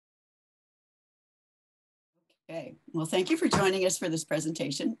Okay, well, thank you for joining us for this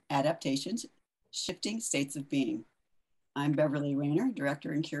presentation, Adaptations, Shifting States of Being. I'm Beverly Rayner,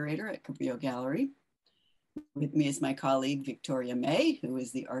 Director and Curator at Cabrillo Gallery. With me is my colleague, Victoria May, who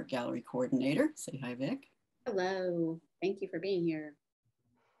is the Art Gallery Coordinator. Say hi, Vic. Hello, thank you for being here.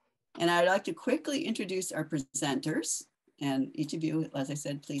 And I'd like to quickly introduce our presenters. And each of you, as I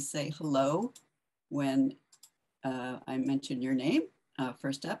said, please say hello when I mention your name.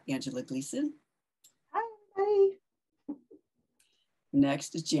 First up, Angela Gleason. Hi, everybody.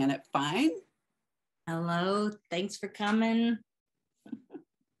 Next is Janet Fine. Hello, thanks for coming.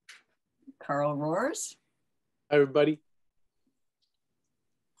 Carl Rohrs. Hi, everybody.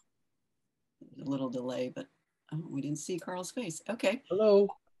 A little delay, but we didn't see Carl's face. Okay. Hello.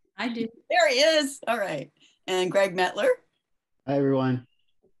 I do. There he is. All right. And Greg Mettler. Hi, everyone.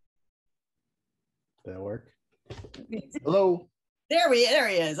 Did that work? Hello. There he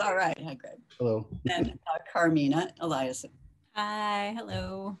is. All right. Hi, Greg. Hello. And Carmina Eliason. Hi,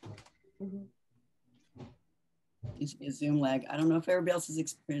 hello. Seems to be a Zoom lag. I don't know if everybody else is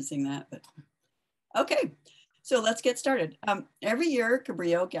experiencing that, but okay. So let's get started. Every year,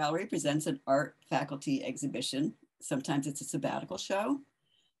 Cabrillo Gallery presents an art faculty exhibition. Sometimes it's a sabbatical show.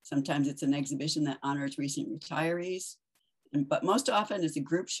 Sometimes it's an exhibition that honors recent retirees. But most often it's a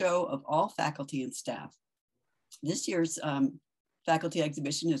group show of all faculty and staff. This year's faculty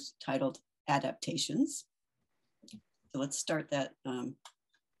exhibition is titled Adaptations. So let's start that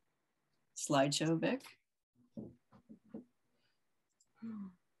slideshow, Vic.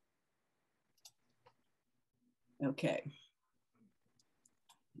 Okay.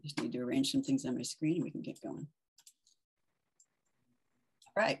 I just need to arrange some things on my screen and we can get going.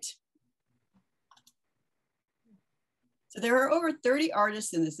 All right. So there are over 30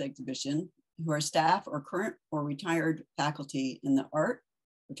 artists in this exhibition who are staff or current or retired faculty in the art,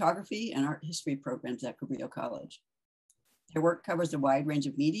 photography, and art history programs at Cabrillo College. Their work covers a wide range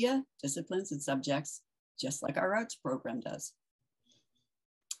of media, disciplines, and subjects, just like our arts program does.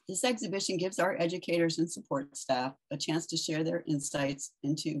 This exhibition gives our educators and support staff a chance to share their insights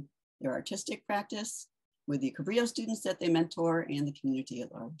into their artistic practice with the Cabrillo students that they mentor and the community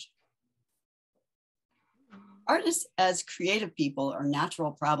at large. Artists as creative people are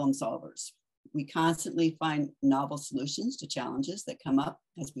natural problem solvers. We constantly find novel solutions to challenges that come up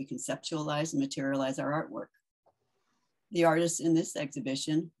as we conceptualize and materialize our artwork. The artists in this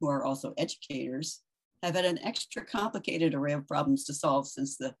exhibition, who are also educators, have had an extra complicated array of problems to solve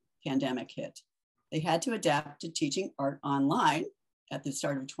since the pandemic hit. They had to adapt to teaching art online at the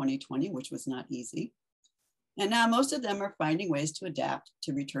start of 2020, which was not easy. And now most of them are finding ways to adapt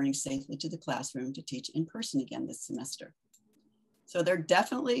to returning safely to the classroom to teach in person again this semester. So they're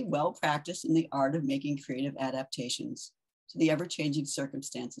definitely well practiced in the art of making creative adaptations to the ever-changing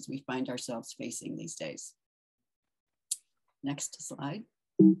circumstances we find ourselves facing these days. Next slide.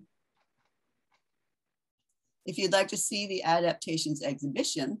 If you'd like to see the Adaptations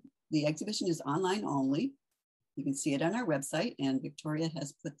exhibition, the exhibition is online only. You can see it on our website, and Victoria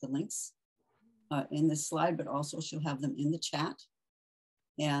has put the links in this slide, but also she'll have them in the chat.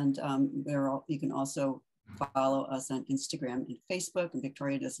 And you can also follow us on Instagram and Facebook, and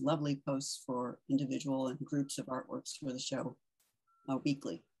Victoria does lovely posts for individual and groups of artworks for the show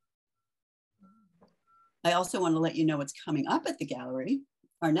weekly. I also want to let you know what's coming up at the gallery.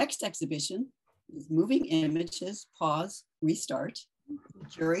 Our next exhibition is Moving Images, Pause, Restart, a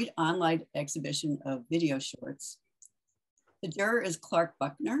juried online exhibition of video shorts. The juror is Clark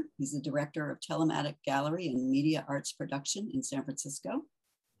Buckner. He's the director of Telematic Gallery and Media Arts Production in San Francisco.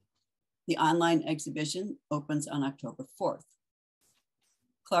 The online exhibition opens on October 4th.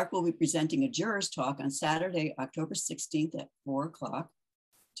 Clark will be presenting a juror's talk on Saturday, October 16th at 4 o'clock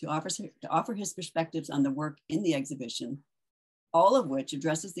to offer his perspectives on the work in the exhibition, all of which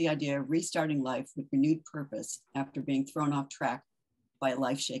addresses the idea of restarting life with renewed purpose after being thrown off track by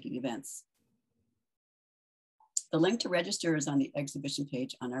life-shaking events. The link to register is on the exhibition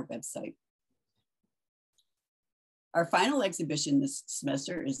page on our website. Our final exhibition this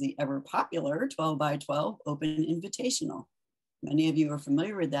semester is the ever popular 12 by 12 Open Invitational. Many of you are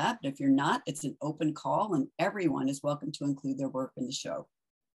familiar with that, but if you're not, it's an open call and everyone is welcome to include their work in the show.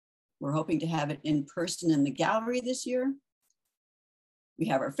 We're hoping to have it in person in the gallery this year. We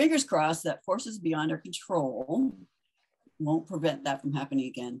have our fingers crossed that forces beyond our control won't prevent that from happening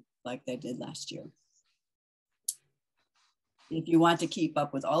again like they did last year. If you want to keep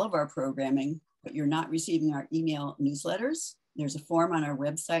up with all of our programming, but you're not receiving our email newsletters, there's a form on our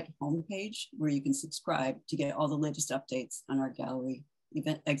website homepage where you can subscribe to get all the latest updates on our gallery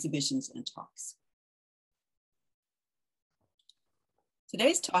event exhibitions and talks.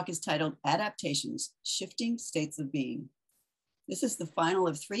 Today's talk is titled Adaptations, Shifting States of Being. This is the final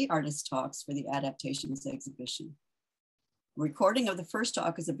of 3 artist talks for the Adaptations exhibition. A recording of the first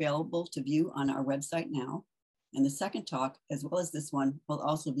talk is available to view on our website now, and the second talk, as well as this one, will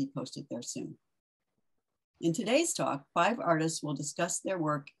also be posted there soon. In today's talk, 5 artists will discuss their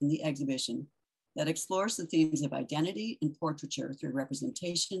work in the exhibition that explores the themes of identity and portraiture through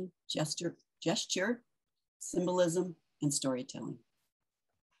representation, gesture, symbolism, and storytelling.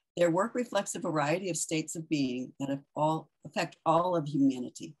 Their work reflects a variety of states of being that affect all of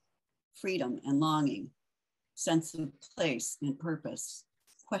humanity: freedom and longing, sense of place and purpose,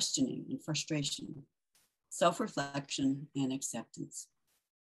 questioning and frustration, self-reflection and acceptance.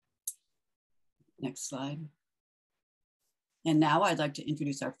 Next slide. And now I'd like to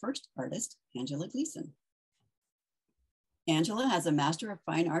introduce our first artist, Angela Gleason. Angela has a Master of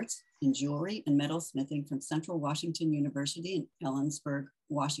Fine Arts in Jewelry and Metalsmithing from Central Washington University in Ellensburg,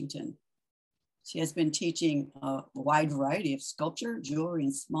 Washington. She has been teaching a wide variety of sculpture, jewelry,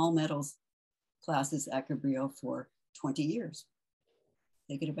 and small metals classes at Cabrillo for 20 years.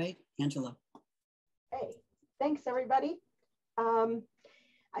 Take it away, Angela. Hey, thanks everybody.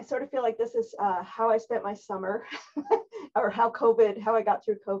 I sort of feel like this is how I spent my summer or how I got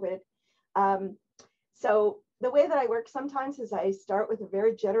through COVID. So the way that I work sometimes is I start with a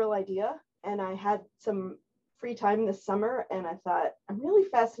very general idea, and I had some free time this summer and I thought, I'm really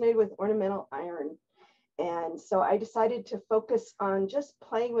fascinated with ornamental iron. And so I decided to focus on just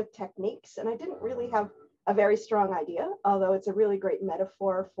playing with techniques, and I didn't really have a very strong idea, although it's a really great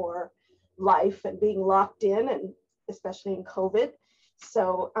metaphor for life and being locked in, and especially in COVID.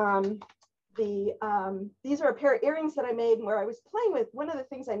 So these are a pair of earrings that I made where I was playing with. One of the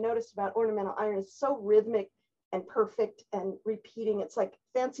things I noticed about ornamental iron is so rhythmic and perfect and repeating. It's like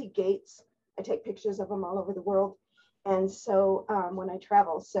fancy gates. I take pictures of them all over the world. And so when I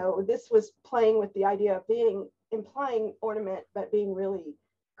travel, so this was playing with the idea of implying ornament, but being really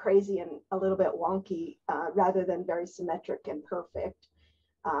crazy and a little bit wonky rather than very symmetric and perfect.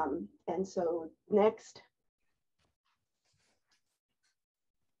 And so next.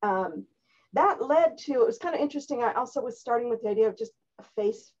 That led to, it was kind of interesting. I also was starting with the idea of just a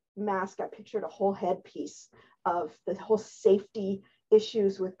face mask. I pictured a whole headpiece of the whole safety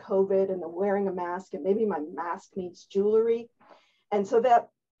issues with COVID and the wearing a mask, and maybe my mask needs jewelry. And so that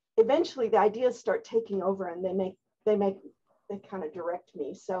eventually the ideas start taking over, and they kind of direct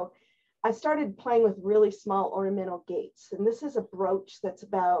me. So I started playing with really small ornamental gates. And this is a brooch that's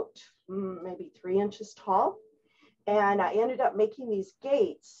about maybe 3 inches tall. And I ended up making these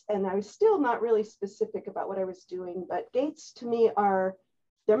gates, and I was still not really specific about what I was doing, but gates to me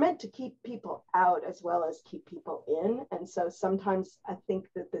they're meant to keep people out as well as keep people in. And so sometimes I think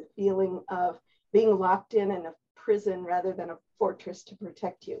that the feeling of being locked in a prison rather than a fortress to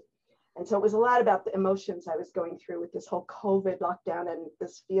protect you. And so it was a lot about the emotions I was going through with this whole COVID lockdown and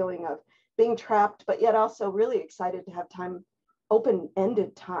this feeling of being trapped, but yet also really excited to have time,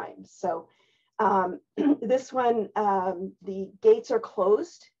 open-ended time. So this one, the gates are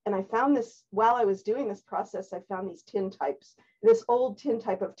closed, and I found this while I was doing this process. I found these tin types, this old tin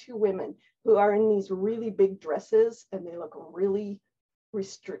type of 2 women who are in these really big dresses, and they look really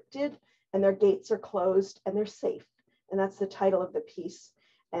restricted, and their gates are closed and they're safe. And that's the title of the piece.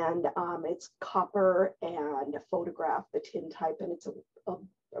 And it's copper and a photograph, the tin type, and it's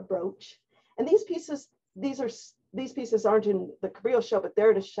a brooch. And these pieces aren't in the Cabrillo show, but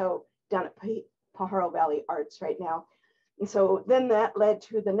they're to show down at Pajaro Valley Arts right now. And so then that led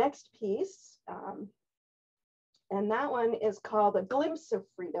to the next piece. And that one is called A Glimpse of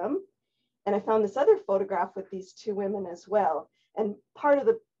Freedom. And I found this other photograph with these 2 women as well. And part of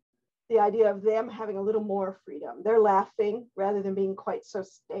the idea of them having a little more freedom. They're laughing rather than being quite so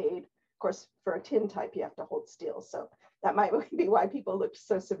staid. Of course, for a tin type, you have to hold still. So that might be why people looked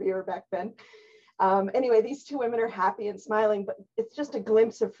so severe back then. Anyway, these 2 women are happy and smiling, but it's just a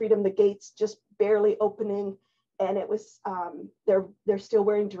glimpse of freedom. The gates just barely opening, and it was they're still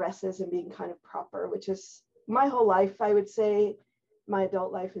wearing dresses and being kind of proper, which is my whole life. I would say my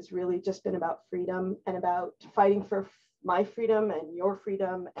adult life has really just been about freedom and about fighting for my freedom and your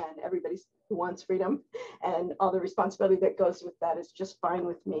freedom and everybody who wants freedom, and all the responsibility that goes with that is just fine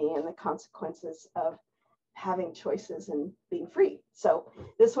with me, and the consequences of having choices and being free. So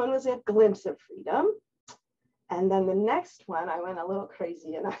this one was A Glimpse of Freedom. And then the next one, I went a little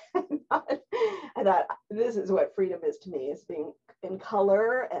crazy, and I thought this is what freedom is to me, is being in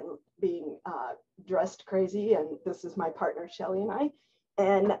color and being dressed crazy. And this is my partner, Shelly, and I.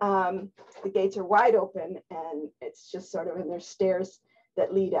 And the gates are wide open, and it's just sort of, and there's stairs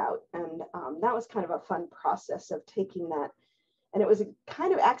that lead out. And that was kind of a fun process of taking that And it was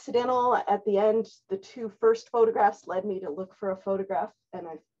kind of accidental at the end. The two first photographs led me to look for a photograph, and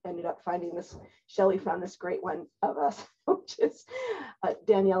I ended up finding this. Shelley found this great one of us, which is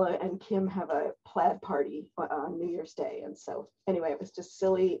Daniela and Kim have a plaid party on New Year's Day. And so anyway, it was just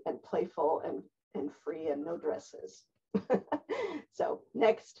silly and playful and free and no dresses. So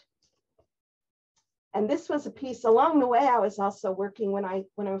next. And this was a piece along the way. I was also working when I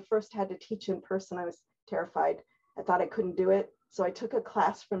first had to teach in person. I was terrified. I thought I couldn't do it. So I took a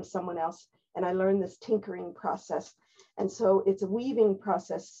class from someone else and I learned this tinkering process. And so it's a weaving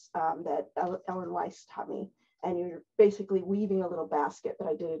process that Ellen Weiss taught me. And you're basically weaving a little basket, but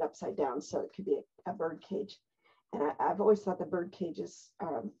I did it upside down so it could be a bird cage. And I've always thought the bird cages,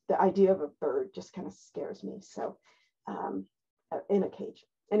 the idea of a bird just kind of scares me. So in a cage.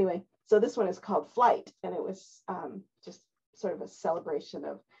 Anyway, so this one is called Flight, and it was just sort of a celebration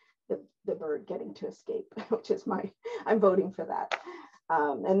of the bird getting to escape, which is I'm voting for that.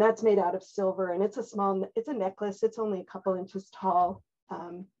 And that's made out of silver, and it's a necklace. It's only a couple inches tall.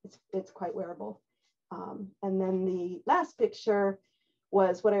 It's quite wearable. And then the last picture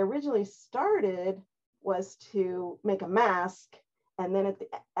was what I originally started was to make a mask. And then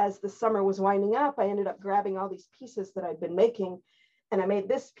as the summer was winding up, I ended up grabbing all these pieces that I'd been making. And I made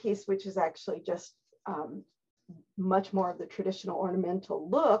this piece, which is actually just much more of the traditional ornamental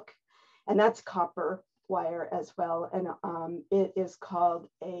look. And that's copper wire as well. And it is called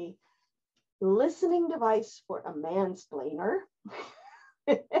a listening device for a mansplainer.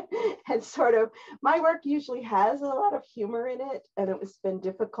 And sort of, my work usually has a lot of humor in it. And it's been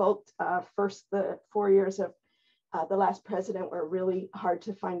difficult. First, the 4 years of the last president were really hard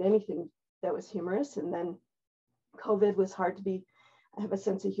to find anything that was humorous. And then COVID was hard to I have a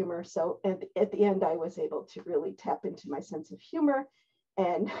sense of humor. So at the end, I was able to really tap into my sense of humor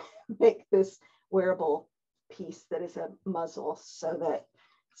and make this wearable piece that is a muzzle so that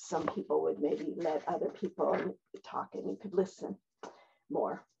some people would maybe let other people talk and you could listen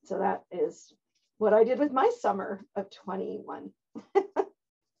more. So that is what I did with my summer of 21.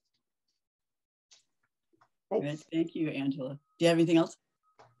 Thanks. Thank you, Angela. Do you have anything else?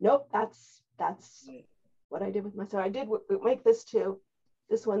 Nope, that's what I did with myself. I did make this too.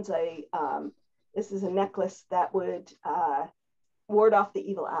 This one's this is a necklace that would ward off the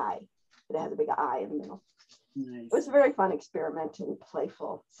evil eye. It has a big eye in the middle. Nice. It was a very fun experiment and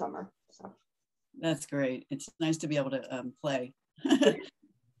playful summer. So that's great. It's nice to be able to play.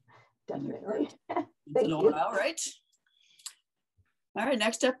 Definitely. Thank you. All right. All right,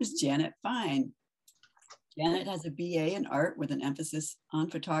 next up is Janet Fine. Janet has a BA in art with an emphasis on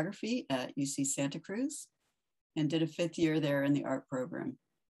photography at UC Santa Cruz and did a 5th year there in the art program.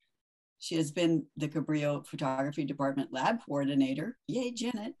 She has been the Cabrillo Photography Department lab coordinator, yay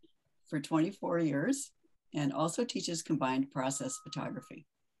Janet, for 24 years and also teaches combined process photography.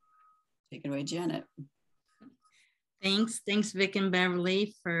 Take it away, Janet. Thanks, Vic and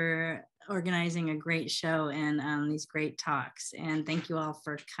Beverly for organizing a great show and these great talks. And thank you all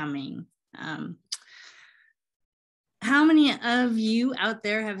for coming. How many of you out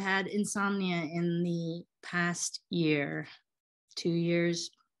there have had insomnia in the past year, 2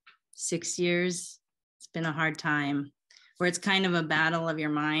 years, 6 years? It's been a hard time where it's kind of a battle of your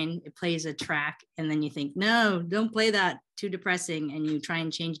mind. It plays a track and then you think, no, don't play that, too depressing. And you try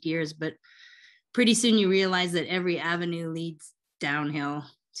and change gears, but pretty soon you realize that every avenue leads downhill.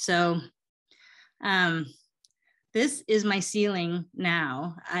 So this is my ceiling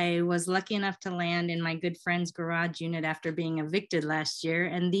now. I was lucky enough to land in my good friend's garage unit after being evicted last year.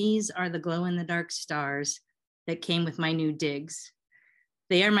 And these are the glow-in-the-dark stars that came with my new digs.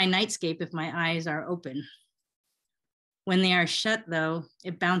 They are my nightscape if my eyes are open. When they are shut though,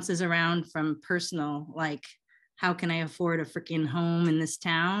 it bounces around from personal, like, how can I afford a freaking home in this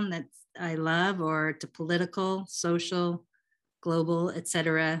town that I love, or to political, social, global,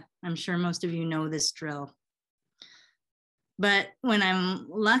 etc. I'm sure most of you know this drill. But when I'm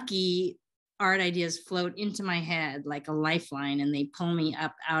lucky, art ideas float into my head like a lifeline and they pull me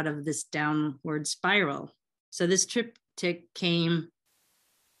up out of this downward spiral. So this triptych came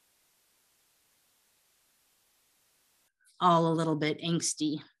all a little bit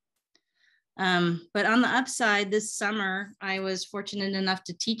angsty. But on the upside, this summer, I was fortunate enough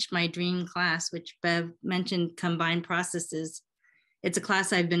to teach my dream class, which Bev mentioned, combined processes. It's a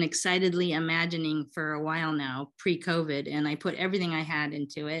class I've been excitedly imagining for a while now, pre-COVID, and I put everything I had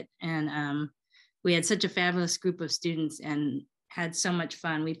into it. And we had such a fabulous group of students and had so much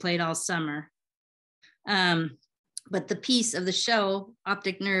fun. We played all summer. But the piece of the show,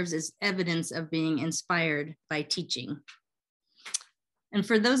 Optic Nerves, is evidence of being inspired by teaching. And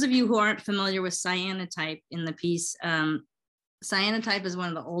for those of you who aren't familiar with cyanotype in the piece, cyanotype is one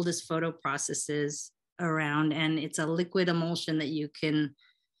of the oldest photo processes around, and it's a liquid emulsion that you can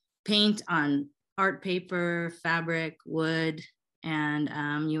paint on art paper, fabric, wood,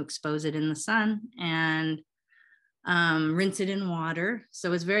 and you expose it in the sun and rinse it in water.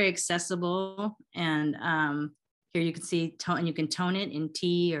 So it's very accessible. And here you can see, you can tone it in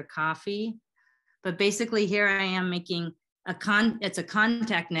tea or coffee. But basically here I am making it's a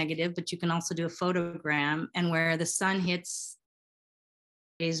contact negative, but you can also do a photogram, and where the sun hits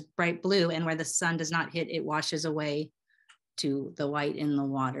is bright blue, and where the sun does not hit, it washes away to the white in the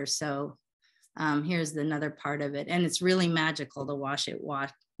water. So here's another part of it, and it's really magical to wash it, wash.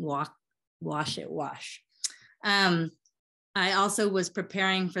 I also was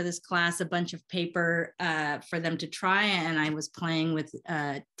preparing for this class a bunch of paper for them to try, and I was playing with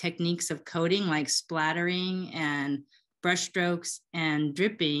techniques of coding like splattering and brush strokes and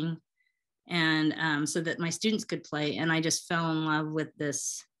dripping, and so that my students could play. And I just fell in love with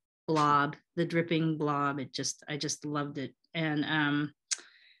this blob, the dripping blob. I just loved it. And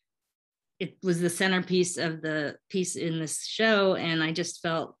it was the centerpiece of the piece in this show. And I just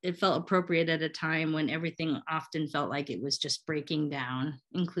felt appropriate at a time when everything often felt like it was just breaking down,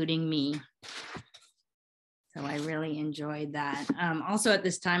 including me. So I really enjoyed that. Also at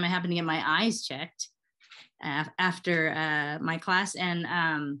this time, I happened to get my eyes checked after my class,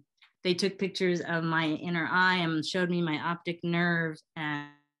 and they took pictures of my inner eye and showed me my optic nerve.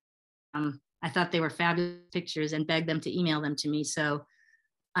 And I thought they were fabulous pictures and begged them to email them to me. So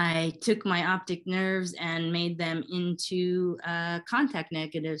I took my optic nerves and made them into contact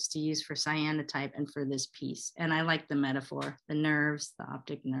negatives to use for cyanotype and for this piece. And I like the metaphor, the nerves, the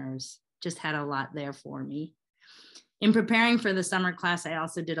optic nerves, just had a lot there for me. In preparing for the summer class, I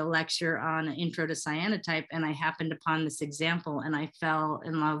also did a lecture on an intro to cyanotype, and I happened upon this example, and I fell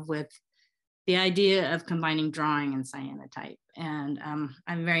in love with the idea of combining drawing and cyanotype. And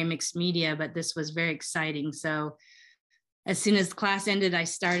I'm very mixed media, but this was very exciting. So as soon as class ended, I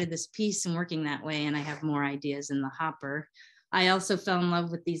started this piece and working that way, and I have more ideas in the hopper. I also fell in love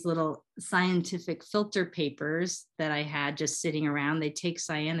with these little scientific filter papers that I had just sitting around. They take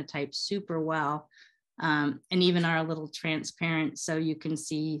cyanotype super well. And even are a little transparent, so you can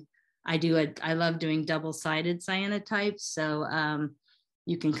see. I love doing double-sided cyanotypes, so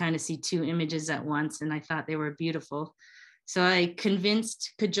you can kind of see two images at once, and I thought they were beautiful. So I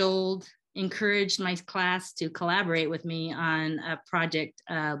convinced, cajoled, encouraged my class to collaborate with me on a project,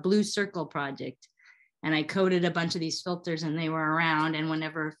 a blue circle project, and I coded a bunch of these filters, and they were around, and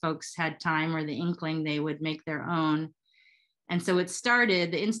whenever folks had time or the inkling, they would make their own. And so it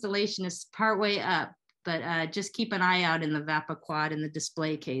started. The installation is partway up, but just keep an eye out in the Vapa Quad in the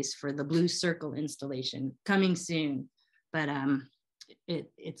display case for the blue circle installation coming soon. But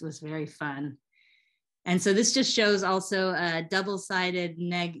it was very fun. And so this just shows also a double-sided,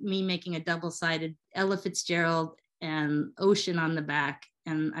 me making a double-sided Ella Fitzgerald and ocean on the back.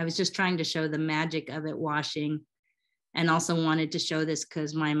 And I was just trying to show the magic of it washing, and also wanted to show this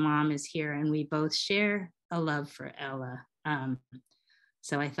because my mom is here and we both share a love for Ella.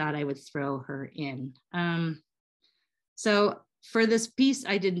 So I thought I would throw her in. So for this piece,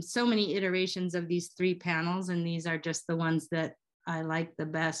 I did so many iterations of these 3 panels, and these are just the ones that I like the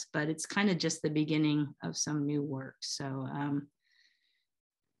best, but it's kind of just the beginning of some new work. So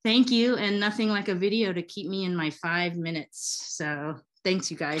thank you, and nothing like a video to keep me in my 5 minutes. So thanks,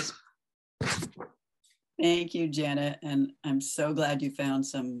 you guys. Thank you, Janet. And I'm so glad you found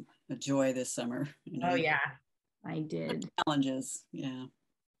some joy this summer. You know? Oh yeah, I did. Challenges, yeah.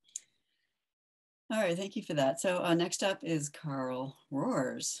 All right, thank you for that. So next up is Carl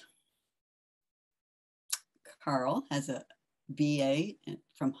Rohrs. Carl has a BA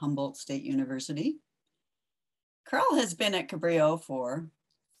from Humboldt State University. Carl has been at Cabrillo for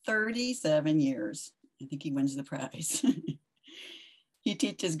 37 years. I think he wins the prize. He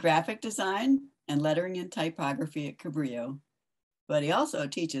teaches graphic design and lettering and typography at Cabrillo, but he also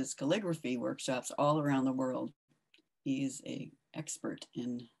teaches calligraphy workshops all around the world. He is an expert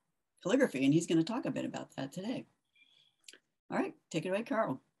in calligraphy, and he's going to talk a bit about that today. All right, take it away,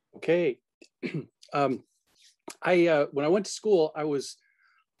 Carl. Okay. When I went to school, I was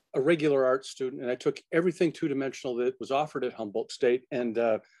a regular art student, and I took everything two-dimensional that was offered at Humboldt State, and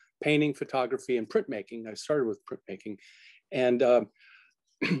painting, photography, and printmaking. I started with printmaking. And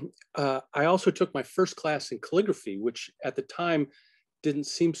I also took my first class in calligraphy, which at the time didn't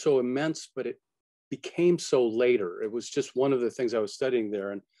seem so immense, but it became so later. It was just one of the things I was studying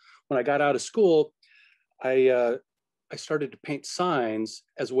there. And when I got out of school, I started to paint signs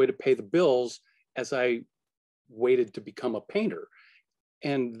as a way to pay the bills as I waited to become a painter.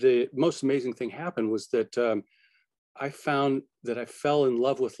 And the most amazing thing happened was that I found that I fell in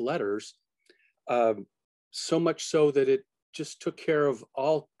love with letters, so much so that it just took care of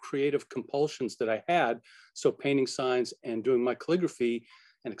all creative compulsions that I had. So painting signs and doing my calligraphy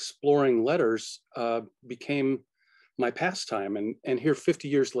and exploring letters became my pastime. And here 50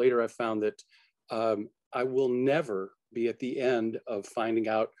 years later, I found that I will never be at the end of finding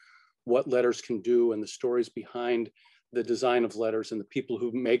out what letters can do and the stories behind the design of letters and the people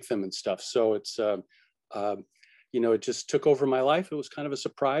who make them and stuff. So it's, you know, it just took over my life. It was kind of a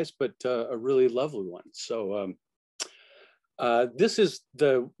surprise, but a really lovely one. So this is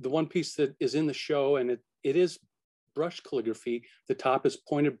the one piece that is in the show, and it is brush calligraphy. The top is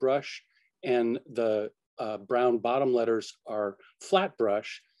pointed brush, and the brown bottom letters are flat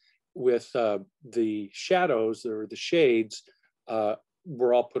brush, with the shadows or the shades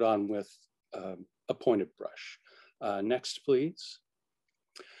were all put on with a pointed brush. Next, please.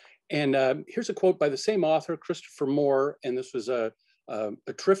 And here's a quote by the same author, Christopher Moore, and this was a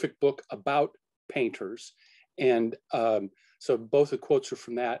terrific book about painters. And so both the quotes are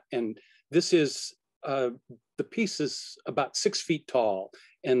from that. And this is, the piece is about 6 feet tall,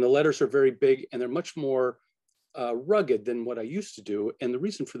 and the letters are very big, and they're much more rugged than what I used to do. And the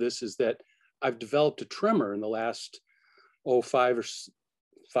reason for this is that I've developed a tremor in the last, five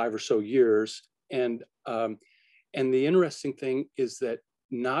or so years. And the interesting thing is that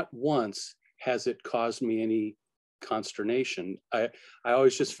not once has it caused me any consternation. I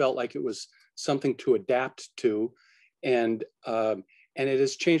always just felt like it was something to adapt to, and it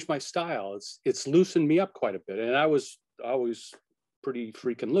has changed my style. It's loosened me up quite a bit, and I was always pretty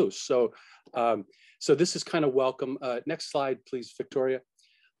freaking loose. So so this is kind of welcome. Next slide, please, Victoria.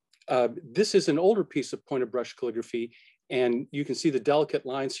 This is an older piece of pointed brush calligraphy, and you can see the delicate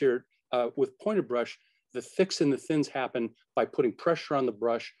lines here. With pointed brush, the thicks and the thins happen by putting pressure on the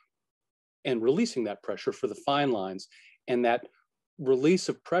brush and releasing that pressure for the fine lines. And that release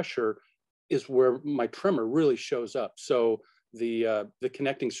of pressure is where my tremor really shows up. So the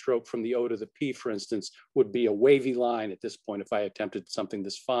connecting stroke from the O to the P, for instance, would be a wavy line at this point if I attempted something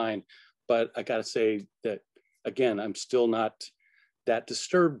this fine. But I gotta say that, again, I'm still not that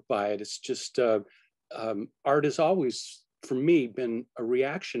disturbed by it. It's just, art has always, for me, been a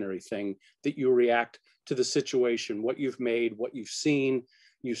reactionary thing, that you react to the situation, what you've made, what you've seen,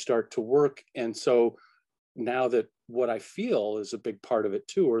 you start to work. And so now that what I feel is a big part of it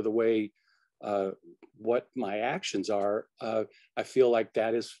too, or the way what my actions are, I feel like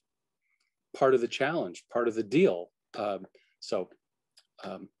that is part of the challenge, part of the deal.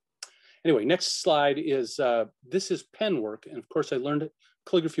 Anyway, next slide is, this is pen work. And of course I learned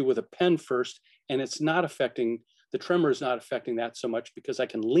calligraphy with a pen first, and it's not affecting, the tremor is not affecting that so much because I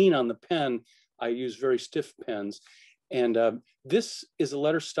can lean on the pen. I use very stiff pens. And this is a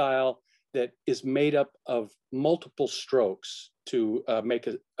letter style that is made up of multiple strokes to make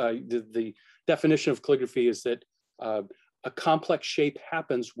the definition of calligraphy is that a complex shape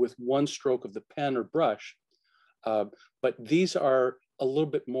happens with one stroke of the pen or brush, but these are a little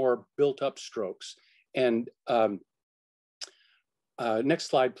bit more built up strokes. And next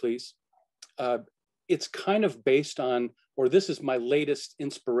slide, please. It's kind of based on, or this is my latest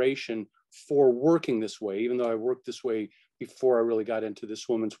inspiration for working this way, even though I worked this way before I really got into this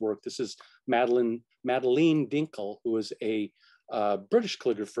woman's work. This is Madeleine Dinkel, who is a British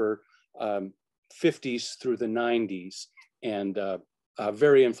calligrapher, 50s through the 90s, and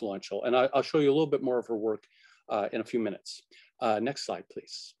very influential. And I'll show you a little bit more of her work in a few minutes. Next slide,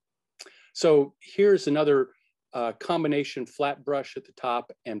 please. So here's another combination flat brush at the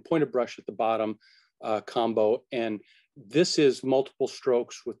top and pointed brush at the bottom combo. And this is multiple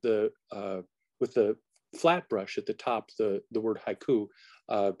strokes with the flat brush at the top, the word haiku.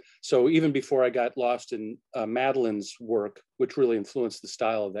 So even before I got lost in Madeleine's work, which really influenced the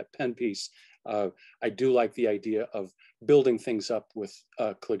style of that pen piece, I do like the idea of building things up with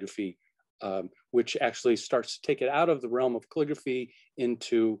calligraphy, which actually starts to take it out of the realm of calligraphy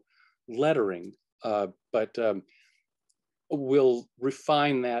into lettering. But we'll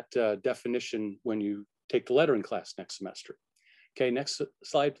refine that definition when you take the lettering class next semester. Okay, next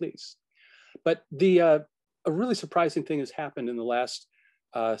slide, please. But a really surprising thing has happened in the last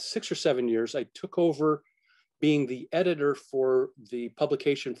 6 or 7 years. I took over being the editor for the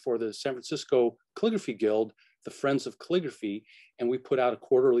publication for the San Francisco Calligraphy Guild, the Friends of Calligraphy, and we put out a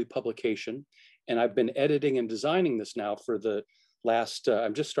quarterly publication. And I've been editing and designing this now for the last,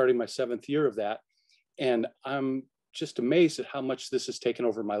 I'm just starting my 7th year of that. And I'm just amazed at how much this has taken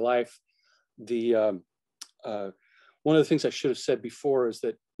over my life. One of the things I should have said before is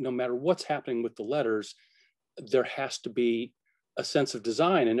that no matter what's happening with the letters, there has to be a sense of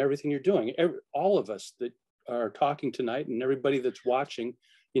design in everything you're doing. All of us, that are talking tonight and everybody that's watching,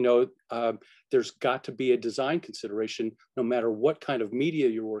 there's got to be a design consideration no matter what kind of media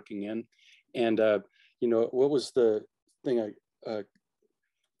you're working in. And, what was the thing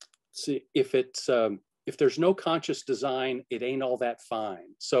see, if there's no conscious design, it ain't all that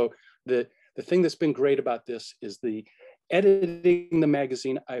fine. So the thing that's been great about this is the editing the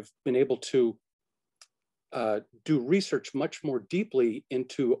magazine. I've been able to do research much more deeply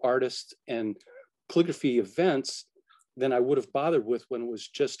into artists and calligraphy events than I would have bothered with when it was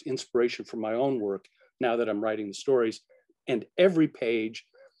just inspiration for my own work, now that I'm writing the stories. And every page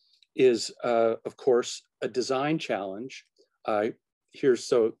is, of course, a design challenge.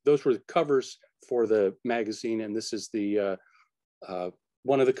 So those were the covers for the magazine, and this is the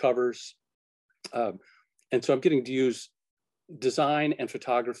one of the covers. And so I'm getting to use design and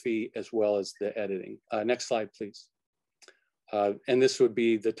photography as well as the editing. Next slide, please. And this would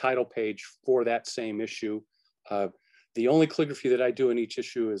be the title page for that same issue. The only calligraphy that I do in each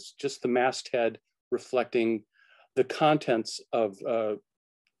issue is just the masthead reflecting the contents of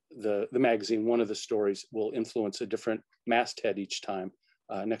the magazine. One of the stories will influence a different masthead each time.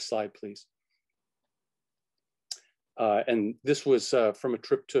 Next slide, please. And this was from a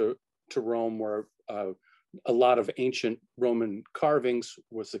trip to Rome, where a lot of ancient Roman carvings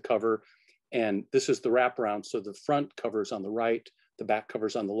was the cover. And this is the wraparound. So the front cover's on the right, the back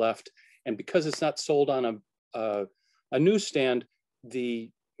cover's on the left. And because it's not sold on a newsstand,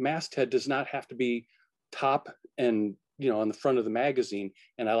 the masthead does not have to be top and on the front of the magazine.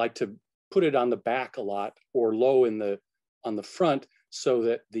 And I like to put it on the back a lot, or low on the front, so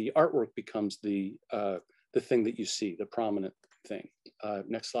that the artwork becomes the thing that you see, the prominent thing.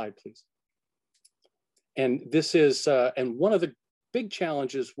 Next slide, please. And this is, and one of the big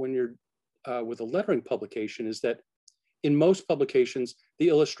challenges when you're with a lettering publication is that in most publications, the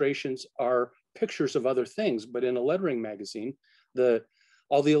illustrations are pictures of other things, but in a lettering magazine,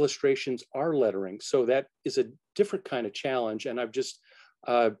 all the illustrations are lettering. So that is a different kind of challenge. And I've just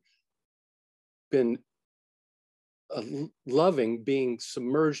been loving being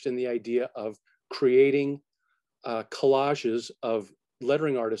submerged in the idea of creating collages of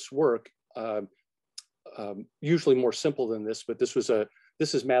lettering artists' work, usually more simple than this, but this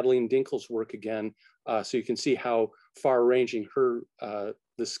is Madeleine Dinkel's work again. So you can see how far-ranging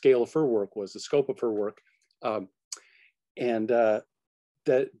the scale of her work was, the scope of her work. And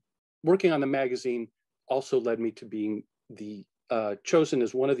that working on the magazine also led me to being chosen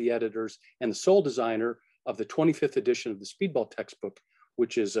as one of the editors and the sole designer of the 25th edition of the Speedball textbook,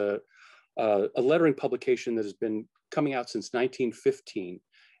 which is a lettering publication that has been coming out since 1915,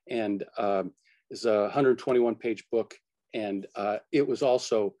 and is a 121-page book. And it was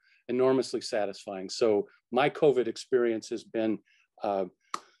also enormously satisfying. So my COVID experience has been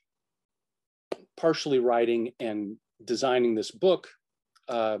partially writing and designing this book,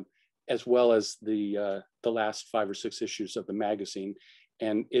 as well as the last 5 or 6 issues of the magazine.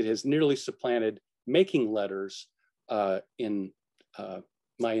 And it has nearly supplanted making letters in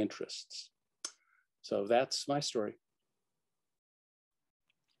my interests. So that's my story.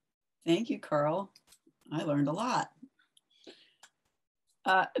 Thank you, Carl. I learned a lot.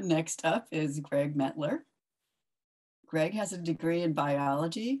 Next up is Greg Mettler. Greg has a degree in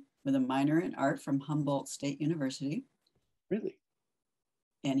biology with a minor in art from Humboldt State University. Really?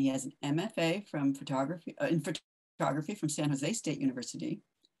 And he has an MFA from photography from San Jose State University.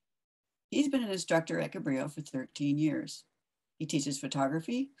 He's been an instructor at Cabrillo for 13 years. He teaches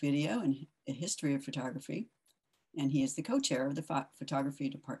photography, video, and the history of photography. And he is the co-chair of the photography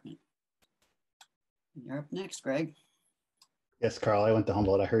department. You're up next, Greg. Yes, Carl, I went to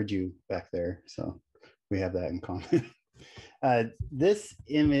Humboldt. I heard you back there, so we have that in common. This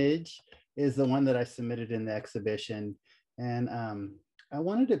image is the one that I submitted in the exhibition. And I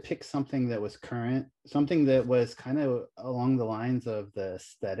wanted to pick something that was current, something that was kind of along the lines of the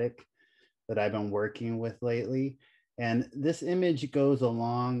aesthetic that I've been working with lately. And this image goes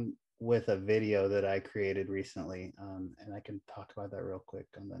along with a video that I created recently. And I can talk about that real quick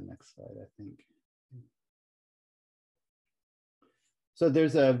on the next slide, I think. So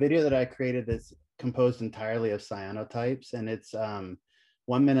there's a video that I created that's composed entirely of cyanotypes, and it's 1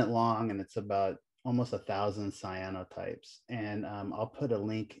 minute long, and it's about almost 1,000 cyanotypes. And I'll put a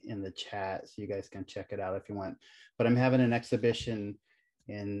link in the chat so you guys can check it out if you want. But I'm having an exhibition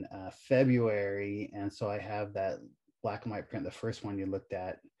in February, and so I have that black and white print, the first one you looked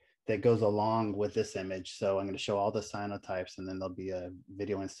at, that goes along with this image. So I'm going to show all the cyanotypes, and then there'll be a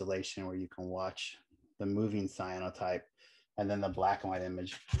video installation where you can watch the moving cyanotype, and then the black and white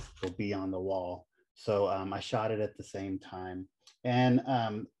image will be on the wall. So I shot it at the same time. And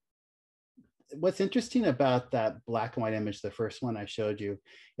what's interesting about that black and white image, the first one I showed you,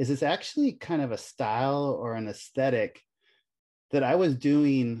 is it's actually kind of a style or an aesthetic that I was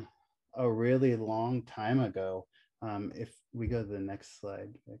doing a really long time ago. If we go to the next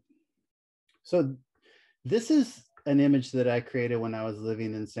slide. So this is an image that I created when I was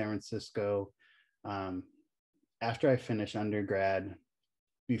living in San Francisco after I finished undergrad,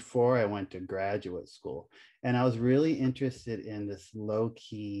 before I went to graduate school. And I was really interested in this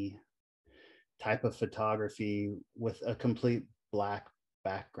low-key type of photography with a complete black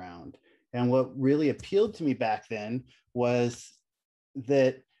background. And what really appealed to me back then was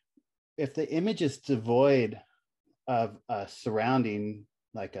that if the image is devoid of a surrounding,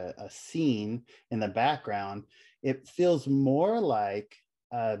 like a scene in the background, it feels more like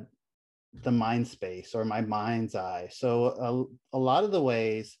the mind space or my mind's eye. So a lot of the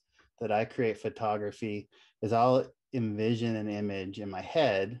ways that I create photography is I'll envision an image in my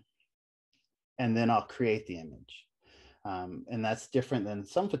head and then I'll create the image. And that's different than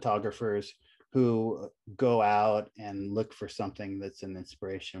some photographers who go out and look for something that's an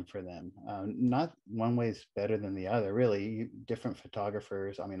inspiration for them. Not one way is better than the other, really. Different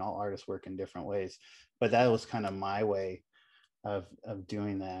photographers, I mean, all artists work in different ways, but that was kind of my way of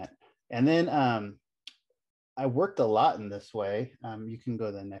doing that. And then I worked a lot in this way. You can go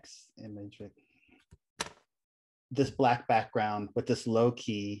to the next image. This black background with this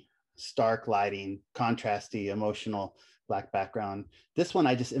low-key, stark lighting, contrasty, emotional black background. This one,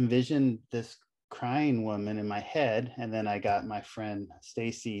 I just envisioned this crying woman in my head, and then I got my friend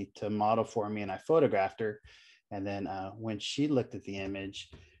Stacy to model for me, and I photographed her. And then when she looked at the image,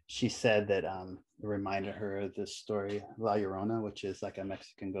 she said that it reminded her of this story, La Llorona, which is like a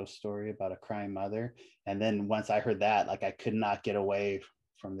Mexican ghost story about a crying mother. And then once I heard that, like I could not get away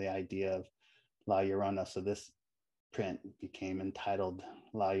from the idea of La Llorona. So this print became entitled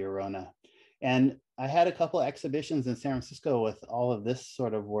La Llorona. And I had a couple of exhibitions in San Francisco with all of this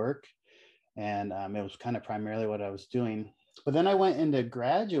sort of work. And it was kind of primarily what I was doing. But then I went into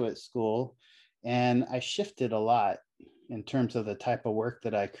graduate school and I shifted a lot in terms of the type of work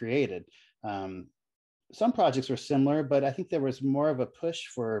that I created. Some projects were similar, but I think there was more of a push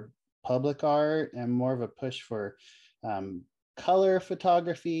for public art and more of a push for color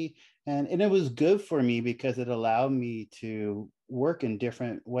photography. And it was good for me because it allowed me to work in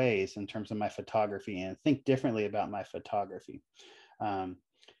different ways in terms of my photography and think differently about my photography.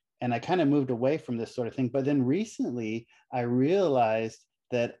 And I kind of moved away from this sort of thing. But then recently, I realized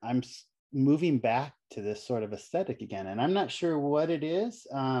that I'm moving back to this sort of aesthetic again. And I'm not sure what it is.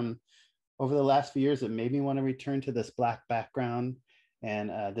 Over the last few years, it made me want to return to this black background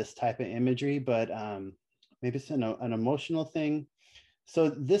and this type of imagery, but maybe it's an emotional thing. So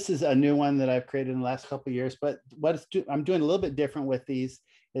this is a new one that I've created in the last couple of years, but I'm doing a little bit different with these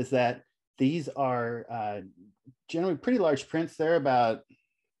is that these are generally pretty large prints. They're about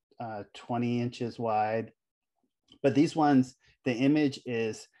 20 inches wide, but these ones, the image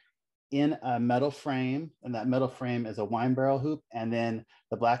is in a metal frame, and that metal frame is a wine barrel hoop, and then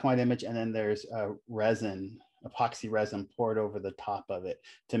the black and white image, and then there's a resin, epoxy resin poured over the top of it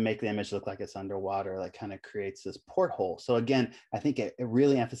to make the image look like it's underwater, like kind of creates this porthole. So again, I think it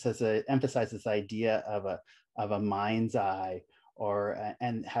really emphasizes this idea of a mind's eye, or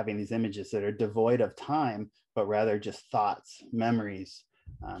and having these images that are devoid of time, but rather just thoughts, memories.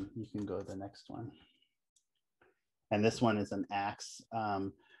 You can go to the next one. And this one is an axe.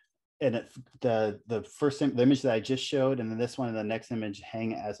 And the first image that I just showed, and then this one and the next image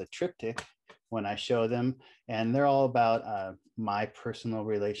hang as a triptych when I show them. And they're all about my personal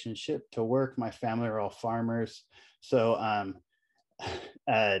relationship to work. My family are all farmers. So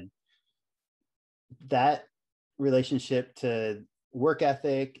that relationship to work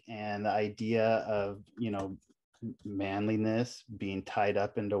ethic and the idea of, manliness being tied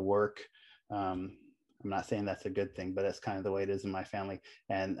up into work. I'm not saying that's a good thing, but that's kind of the way it is in my family.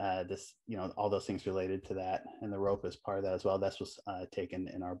 And this, all those things related to that. And the rope is part of that as well. That's what's taken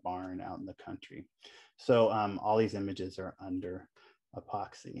in our barn out in the country. So all these images are under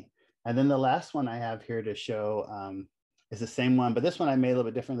epoxy. And then the last one I have here to show is the same one, but this one I made a little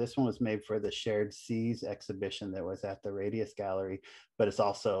bit different. This one was made for the Shared Seas exhibition that was at the Radius Gallery, but it's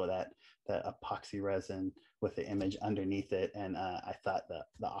also that epoxy resin with the image underneath it. And I thought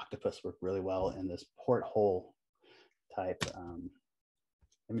the octopus worked really well in this porthole type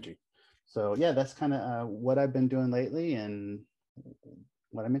imagery. So yeah, that's kind of what I've been doing lately and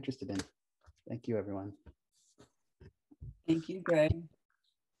what I'm interested in. Thank you, everyone. Thank you, Greg.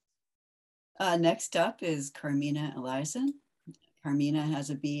 Next up is Carmina Eliason. Carmina has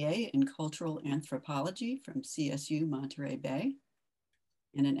a BA in Cultural Anthropology from CSU Monterey Bay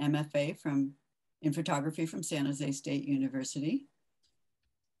and an MFA from in photography from San Jose State University.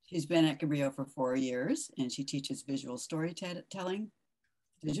 She's been at Cabrillo for 4 years, and she teaches visual storytelling,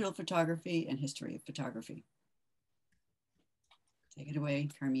 digital photography, and history of photography. Take it away,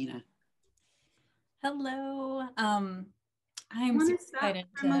 Carmina. Hello. I'm so excited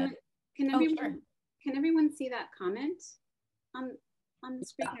to. Can everyone see that comment on the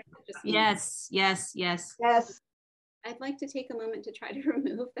screen? Yes, yes, yes. Yes. I'd like to take a moment to try to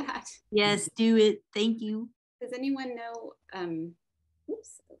remove that. Yes, do it. Thank you. Does anyone know?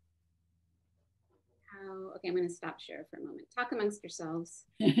 Oops. How? Okay, I'm going to stop share for a moment. Talk amongst yourselves.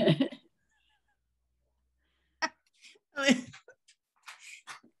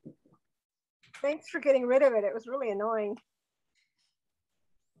 Thanks for getting rid of it. It was really annoying.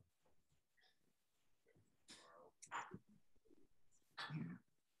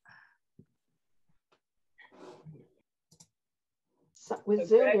 So with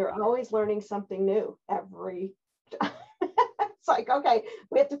Zoom, you're always learning something new every time. It's like, okay,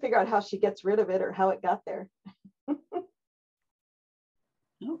 we have to figure out how she gets rid of it or how it got there.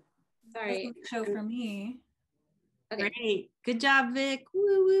 Oh, Sorry. Show for me. Okay. Great. Good job, Vic. Woo,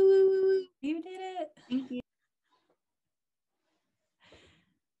 woo, woo, woo, woo. You did it. Thank you.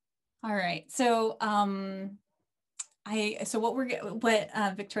 All right. So what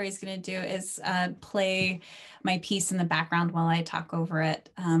Victoria is going to do is play my piece in the background while I talk over it.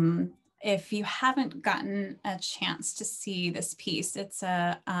 If you haven't gotten a chance to see this piece, it's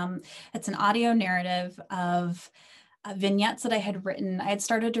an audio narrative of vignettes that I had written. I had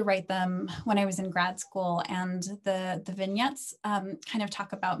started to write them when I was in grad school, and the vignettes kind of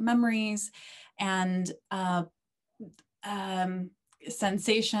talk about memories and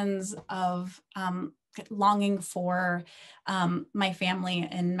sensations of longing for my family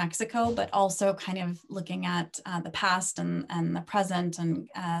in Mexico, but also kind of looking at the past and the present and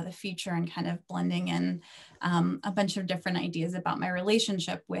the future, and kind of blending in a bunch of different ideas about my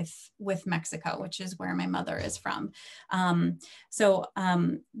relationship with Mexico, which is where my mother is from. So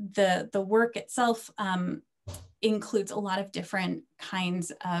the work itself includes a lot of different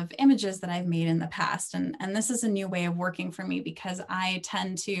kinds of images that I've made in the past. And this is a new way of working for me, because I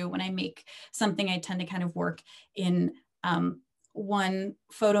tend to, when I make something, I tend to kind of work in one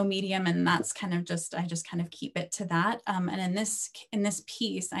photo medium, and that's kind of I just kind of keep it to that. And in this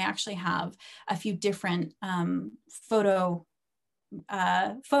piece, I actually have a few different photo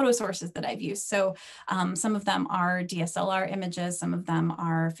sources that I've used. So some of them are DSLR images, some of them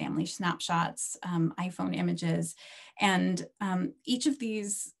are family snapshots, iPhone images, and each of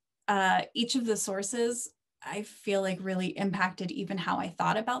the sources I feel like really impacted even how I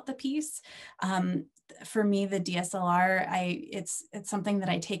thought about the piece. For me, the DSLR, it's something that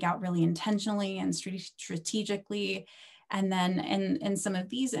I take out really intentionally and strategically. And then in some of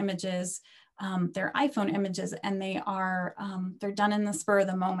these images, they're iPhone images, and they're done in the spur of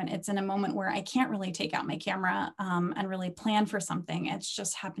the moment. It's in a moment where I can't really take out my camera and really plan for something. It's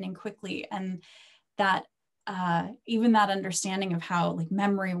just happening quickly. And that even that understanding of how like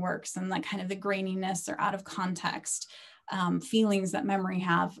memory works, and like kind of the graininess or out of context feelings that memory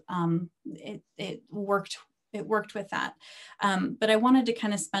have, it worked with that. But I wanted to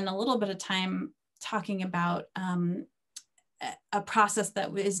kind of spend a little bit of time talking about a process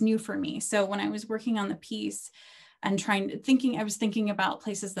that is new for me. So when I was working on the piece and I was thinking about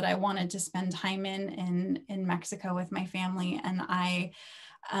places that I wanted to spend time in Mexico with my family. And I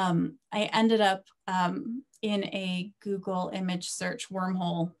ended up in a Google image search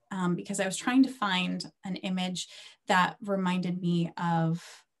wormhole because I was trying to find an image that reminded me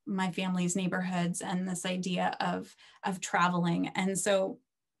of my family's neighborhoods and this idea of traveling. And so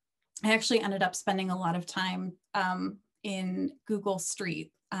I actually ended up spending a lot of time in Google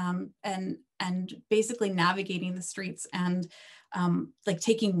Street and basically navigating the streets and like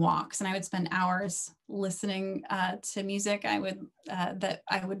taking walks. And I would spend hours listening to music that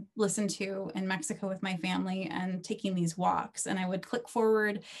I would listen to in Mexico with my family, and taking these walks. And I would click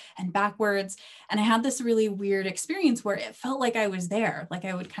forward and backwards. And I had this really weird experience where it felt like I was there. Like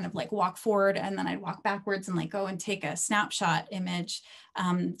I would kind of like walk forward, and then I'd walk backwards and like go and take a snapshot image,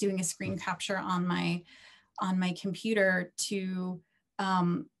 doing a screen capture on my computer to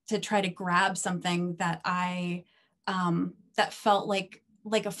try to grab something that that felt like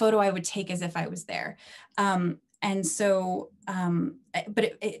a photo I would take as if I was there. And so,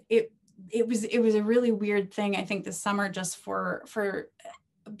 but it was a really weird thing, I think, this summer, just for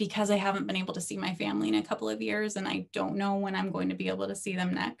because I haven't been able to see my family in a couple of years, and I don't know when I'm going to be able to see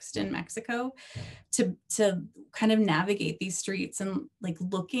them next in Mexico, to kind of navigate these streets and like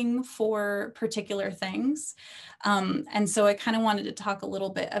looking for particular things. And so I kind of wanted to talk a little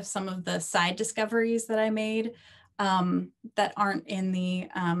bit of some of the side discoveries that I made that aren't in the,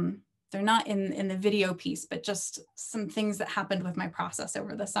 they're not in the video piece, but just some things that happened with my process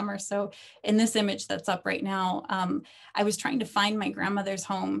over the summer. So in this image that's up right now, I was trying to find my grandmother's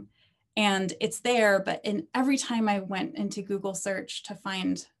home, and it's there, but every time I went into Google search to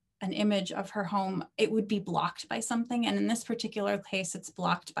find an image of her home, it would be blocked by something. And in this particular case, it's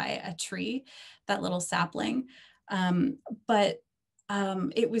blocked by a tree, that little sapling. But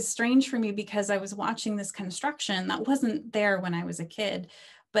it was strange for me because I was watching this construction that wasn't there when I was a kid.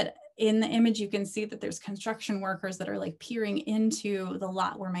 But in the image, you can see that there's construction workers that are like peering into the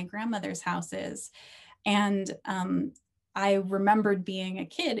lot where my grandmother's house is. And I remembered being a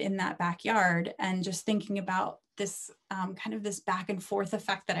kid in that backyard and just thinking about this kind of this back and forth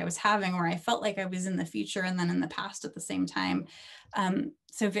effect that I was having, where I felt like I was in the future and then in the past at the same time.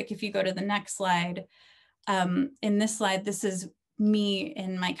 So Vic, if you go to the next slide, in this slide, this is me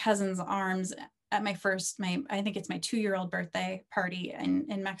in my cousin's arms at I think it's my 2-year-old birthday party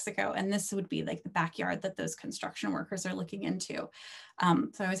in Mexico. And this would be like the backyard that those construction workers are looking into.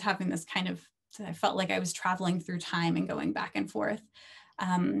 So I was having this kind of, so I felt like I was traveling through time and going back and forth.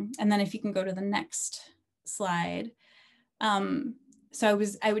 And then if you can go to the next slide. So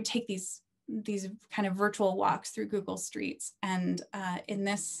I would take these kind of virtual walks through Google Streets. And in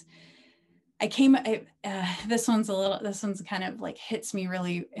this, this one's kind of like hits me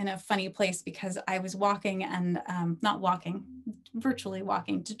really in a funny place, because I was walking and digitally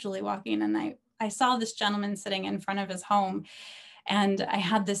walking. And I saw this gentleman sitting in front of his home. And I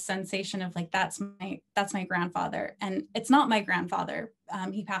had this sensation of like, that's my grandfather. And it's not my grandfather.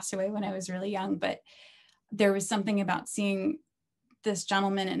 He passed away when I was really young, but there was something about seeing this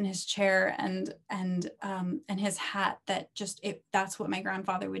gentleman in his chair and his hat that just, that's what my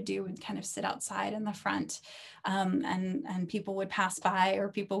grandfather would do, would kind of sit outside in the front, and people would pass by or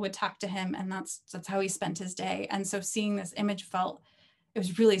people would talk to him, and that's how he spent his day. And so seeing this image it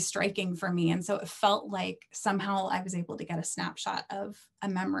was really striking for me. And so it felt like somehow I was able to get a snapshot of a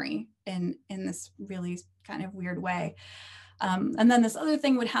memory in this really kind of weird way. And then this other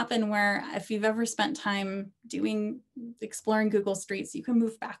thing would happen where if you've ever spent time exploring Google Streets, you can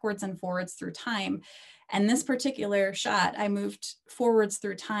move backwards and forwards through time. And this particular shot, I moved forwards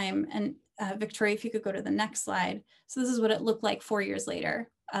through time. And Victoria, if you could go to the next slide. So this is what it looked like 4 years later.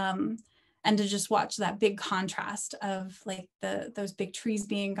 And to just watch that big contrast of like those big trees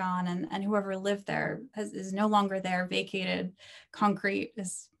being gone, and whoever lived there is no longer there, vacated, concrete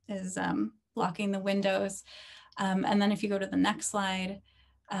is blocking the windows. And then if you go to the next slide,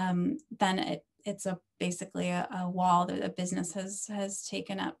 then it's basically a wall that a business has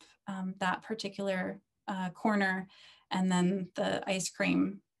taken up that particular corner, and then the ice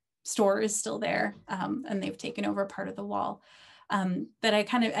cream store is still there, and they've taken over part of the wall. But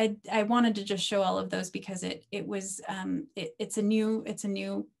I wanted to just show all of those because it's a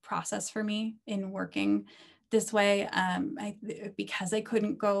new process for me in working this way, because I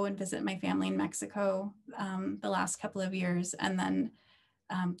couldn't go and visit my family in Mexico the last couple of years, and then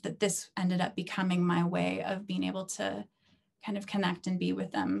that this ended up becoming my way of being able to kind of connect and be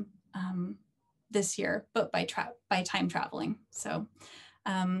with them this year, but by time traveling. So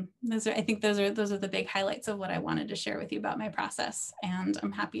those are the big highlights of what I wanted to share with you about my process. And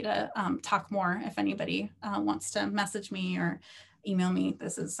I'm happy to talk more if anybody wants to message me or email me.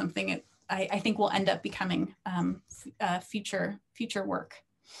 This is something I think will end up becoming future work.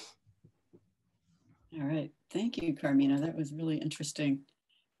 All right, thank you, Carmina. That was really interesting.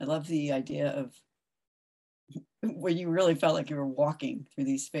 I love the idea of where you really felt like you were walking through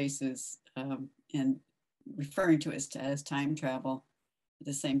these spaces and referring to it as time travel. At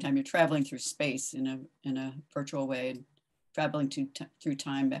the same time, you're traveling through space in a virtual way, and traveling through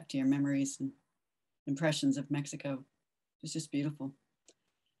time back to your memories and impressions of Mexico. It's just beautiful.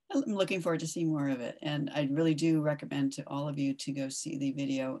 I'm looking forward to seeing more of it. And I really do recommend to all of you to go see the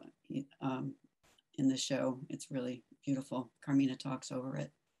video in the show. It's really beautiful. Carmina talks over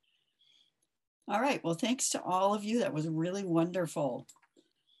it. All right, well, thanks to all of you. That was really wonderful.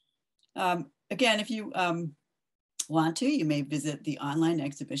 Again, if you want to, you may visit the online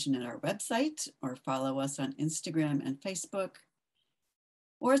exhibition at our website, or follow us on Instagram and Facebook,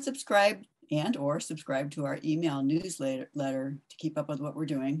 or subscribe to our email newsletter to keep up with what we're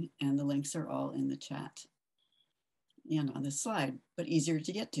doing. And the links are all in the chat and on this slide, but easier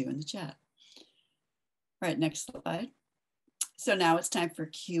to get to in the chat. All right, next slide. So now it's time for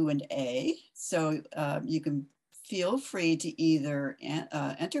Q&A. So you can feel free to either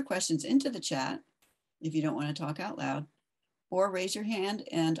enter questions into the chat if you don't want to talk out loud, or raise your hand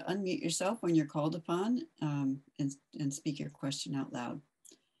and unmute yourself when you're called upon and speak your question out loud.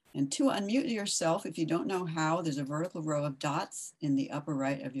 And to unmute yourself, if you don't know how, there's a vertical row of dots in the upper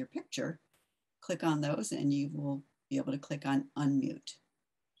right of your picture. Click on those and you will be able to click on unmute.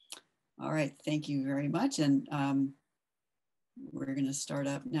 All right, thank you very much. And we're going to start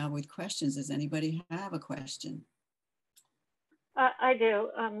up now with questions. Does anybody have a question? I do,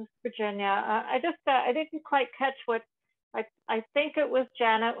 Virginia. I didn't quite catch what, I think it was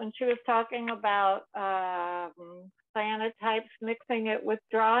Janet when she was talking about cyanotypes, mixing it with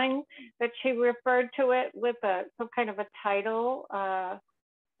drawing, that she referred to it with some kind of a title of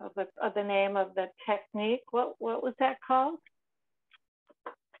the name of the technique. What was that called?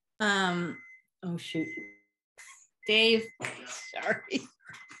 Oh shoot, Dave, sorry.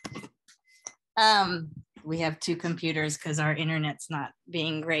 We have two computers because our internet's not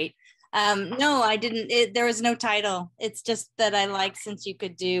being great. No, I didn't. There was no title. It's just that I like, since you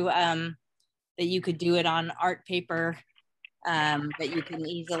could do that you could do it on art paper, that you can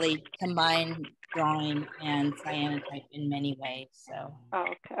easily combine drawing and cyanotype in many ways. So. Oh,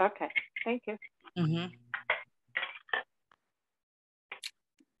 okay. Thank you. Mm-hmm.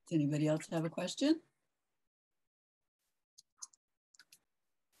 Does anybody else have a question?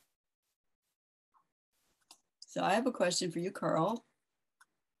 So I have a question for you, Carl.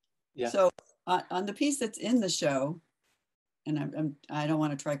 Yeah. So on the piece that's in the show, and I don't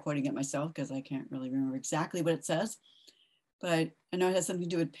want to try quoting it myself because I can't really remember exactly what it says, but I know it has something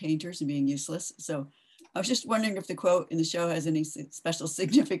to do with painters and being useless. So I was just wondering if the quote in the show has any special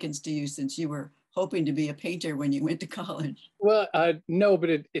significance to you, since you were hoping to be a painter when you went to college. Well, no, but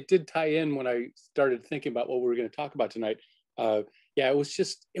it did tie in when I started thinking about what we were going to talk about tonight. Yeah, it was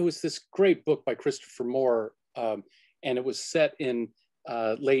this great book by Christopher Moore, and it was set in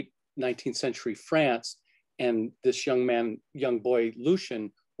late 19th century France. And this young boy,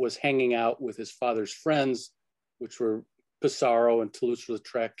 Lucien, was hanging out with his father's friends, which were Pissarro and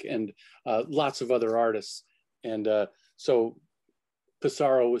Toulouse-Lautrec and lots of other artists. And so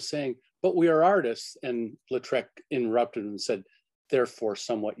Pissarro was saying, "But we are artists," and Lautrec interrupted him and said, "Therefore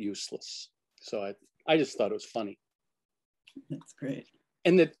somewhat useless." So I just thought it was funny. That's great.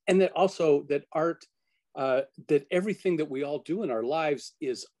 And that also that art, that everything that we all do in our lives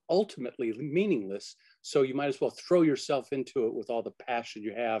is ultimately meaningless. So you might as well throw yourself into it with all the passion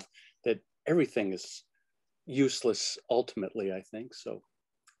you have, that everything is useless ultimately, I think. So,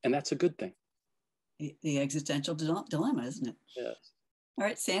 and that's a good thing. The existential dilemma, isn't it? Yes. All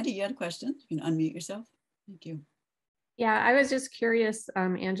right, Sandy, you had a question. You can unmute yourself. Thank you. Yeah, I was just curious,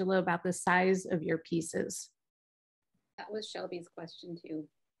 Angela, about the size of your pieces. That was Shelby's question too.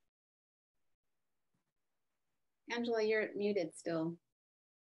 Angela, you're muted still.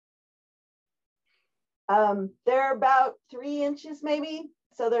 They're about 3 inches maybe.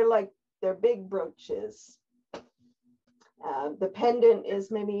 So they're big brooches. The pendant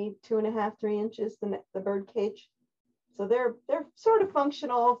is maybe 2.5, 3 inches, the bird cage. So they're sort of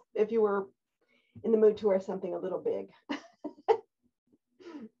functional if you were in the mood to wear something a little big.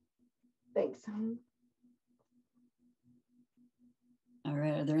 Thanks. All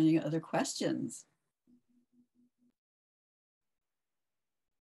right, are there any other questions?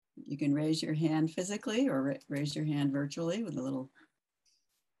 You can raise your hand physically or raise your hand virtually with a little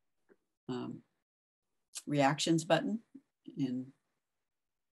reactions button in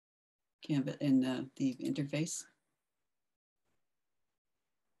Canvas in the interface.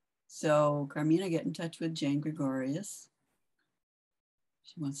 So Carmina, get in touch with Jane Gregorius.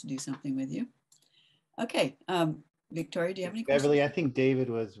 She wants to do something with you. Okay, Victoria, do you have any questions? Beverly, I think David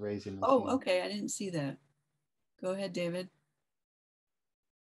was raising his hand. Okay, I didn't see that. Go ahead, David.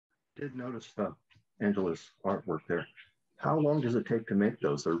 Did notice Angela's artwork there. How long does it take to make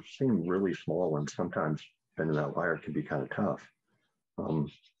those? They seem really small, and sometimes bending that wire can be kind of tough. And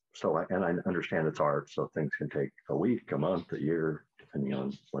I understand it's art, so things can take a week, a month, a year, depending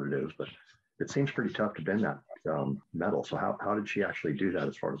on what it is. But it seems pretty tough to bend that metal. So how did she actually do that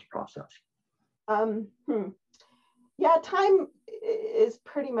as far as the process? Yeah, time is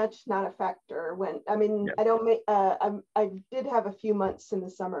pretty much not a factor. I don't make. I did have a few months in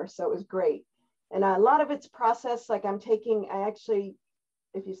the summer, so it was great. And a lot of it's processed. Like I actually,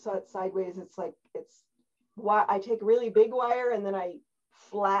 if you saw it sideways, I take a really big wire and then I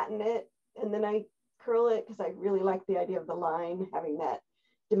flatten it and then I curl it because I really like the idea of the line having that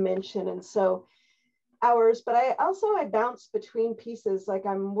dimension. And so hours, but I bounce between pieces. Like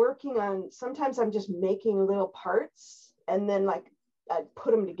I'm working on, sometimes I'm just making little parts and then like I'd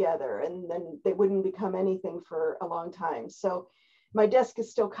put them together, and then they wouldn't become anything for a long time. So my desk is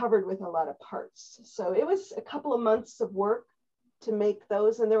still covered with a lot of parts. So it was a couple of months of work to make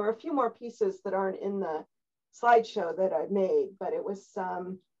those. And there were a few more pieces that aren't in the slideshow that I made, but it was,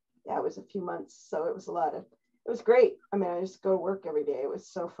 yeah, it was a few months. So it was it was great. I mean, I just go to work every day. It was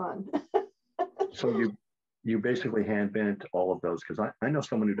so fun. So you basically hand bent all of those, because I know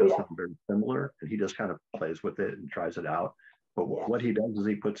someone who does something very similar, and he just kind of plays with it and tries it out. But what he does is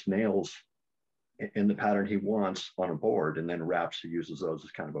he puts nails in the pattern he wants on a board, and then wraps, he uses those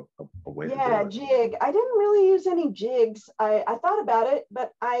as kind of a way to do it. Jig. I didn't really use any jigs. I thought about it,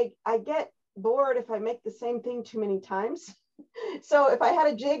 but I get bored if I make the same thing too many times. So if I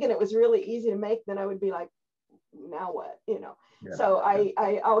had a jig and it was really easy to make, then I would be like, now what, you know? Yeah. So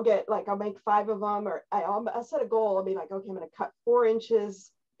I'll get like, I'll make 5 of them, or I'll set a goal. I'll be like, okay, I'm going to cut 4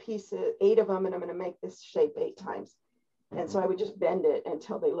 inches pieces, 8 of them, and I'm going to make this shape 8 times. And so I would just bend it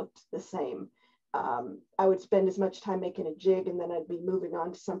until they looked the same. I would spend as much time making a jig, and then I'd be moving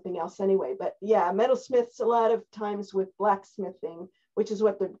on to something else anyway. But yeah, metalsmiths a lot of times with blacksmithing, which is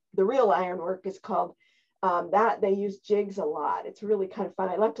what the real ironwork is called, that they use jigs a lot. It's really kind of fun.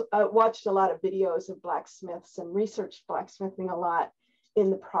 I watched a lot of videos of blacksmiths and researched blacksmithing a lot in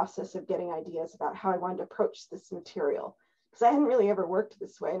the process of getting ideas about how I wanted to approach this material, because I hadn't really ever worked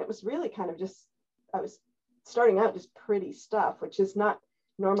this way. And it was really kind of just, I was starting out just pretty stuff, which is not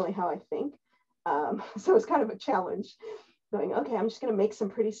normally how I think. So it's kind of a challenge going, okay, I'm just going to make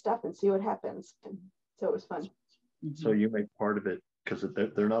some pretty stuff and see what happens. And so it was fun. So you make part of it, because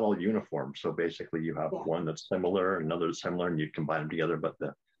they're not all uniform. So basically you have one that's similar, another that's similar, and you combine them together, but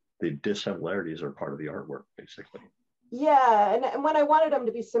the dissimilarities are part of the artwork, basically. Yeah, and when I wanted them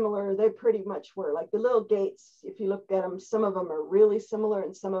to be similar, they pretty much were. Like the little gates, if you look at them, some of them are really similar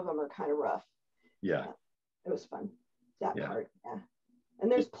and some of them are kind of rough. Yeah. It was fun, that part,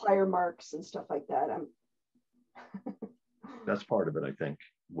 And there's plier marks and stuff like that. That's part of it, I think,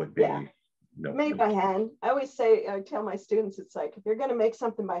 would be made by hand. I always say, I tell my students, it's like, if you're going to make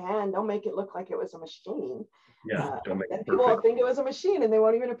something by hand, don't make it look like it was a machine. Yeah, don't make it people will think it was a machine, and they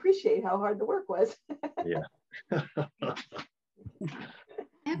won't even appreciate how hard the work was. Yeah. I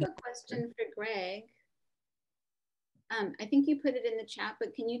have a question for Greg. I think you put it in the chat,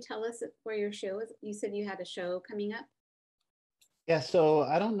 but can you tell us where your show is? You said you had a show coming up. Yeah, so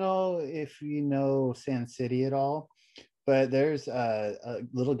I don't know if you know Sand City at all, but there's a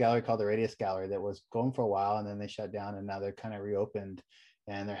little gallery called the Radius Gallery that was going for a while, and then they shut down, and now they're kind of reopened,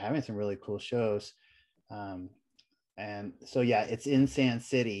 and they're having some really cool shows. And so, yeah, it's in Sand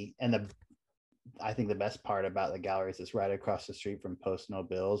City, and I think the best part about the gallery is it's right across the street from Post No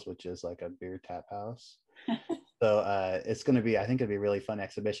Bills, which is like a beer tap house. So it's going to be, I think it'll be a really fun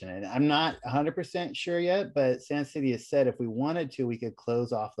exhibition. And I'm not 100% sure yet, but Sand City has said if we wanted to, we could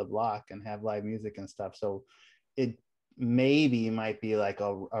close off the block and have live music and stuff. So it maybe might be like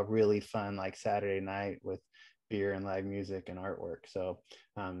a really fun, like Saturday night with beer and live music and artwork. So,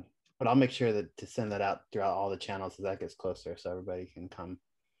 but I'll make sure to send that out throughout all the channels as that gets closer so everybody can come.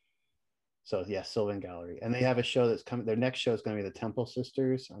 So yeah, Sylvan Gallery. And they have a show that's coming. Their next show is going to be the Temple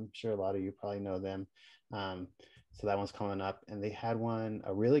Sisters. I'm sure a lot of you probably know them. So that one's coming up. And they had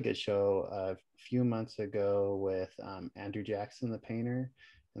a really good show a few months ago with Andrew Jackson, the painter.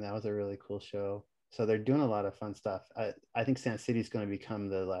 And that was a really cool show. So they're doing a lot of fun stuff. I think Sand City is going to become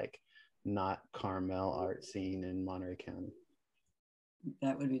the not Carmel art scene in Monterey County.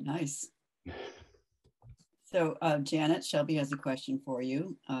 That would be nice. So Janet, Shelby has a question for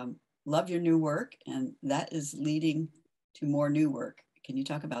you. Love your new work, and that is leading to more new work. Can you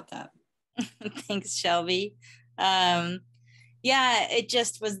talk about that? Thanks, Shelby. Yeah, it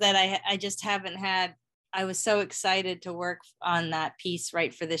just was that I just haven't had, I was so excited to work on that piece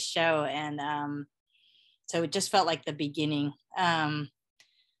right for this show. And so it just felt like the beginning.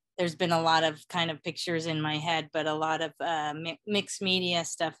 There's been a lot of kind of pictures in my head, but a lot of mixed media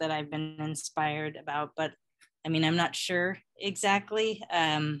stuff that I've been inspired about. But I mean, I'm not sure exactly.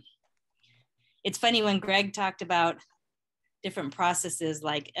 It's funny when Greg talked about different processes,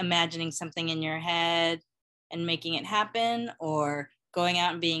 like imagining something in your head and making it happen, or going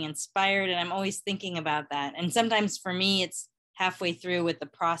out and being inspired. And I'm always thinking about that. And sometimes for me, it's halfway through with the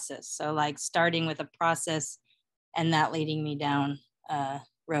process. So like starting with a process and that leading me down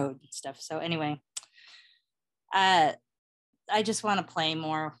road and stuff. So anyway, I just want to play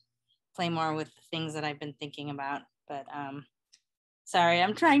more with the things that I've been thinking about. But sorry,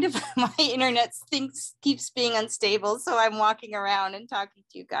 I'm trying to, my internet keeps being unstable. So I'm walking around and talking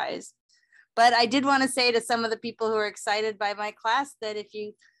to you guys. But I did want to say to some of the people who are excited by my class that if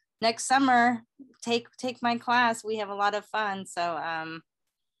you next summer, take my class. We have a lot of fun. So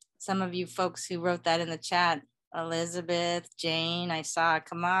some of you folks who wrote that in the chat, Elizabeth, Jane, I saw,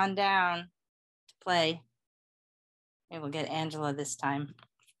 come on down to play. Maybe we'll get Angela this time.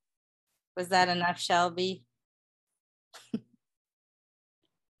 Was that enough, Shelby?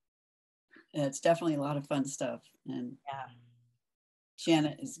 Yeah, it's definitely a lot of fun stuff. And yeah,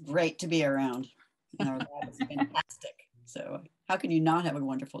 Shannon is great to be around. And our lab is fantastic. So how can you not have a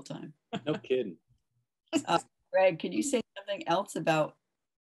wonderful time? No kidding. Greg, can you say something else about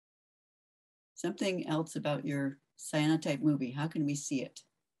your cyanotype movie? How can we see it?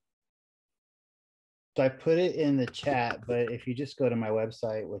 So I put it in the chat, but if you just go to my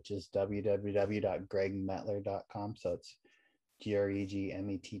website, which is www.gregmettler.com, so it's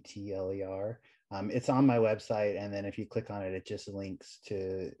GREGMETTLER. It's on my website, and then if you click on it, it just links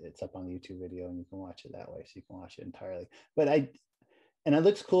to, it's up on the YouTube video, and you can watch it that way, so you can watch it entirely. And it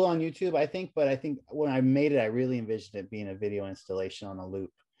looks cool on YouTube, I think, but I think when I made it, I really envisioned it being a video installation on a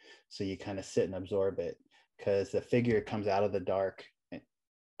loop. So you kind of sit and absorb it, because the figure comes out of the dark,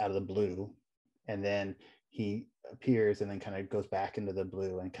 out of the blue, and then he appears and then kind of goes back into the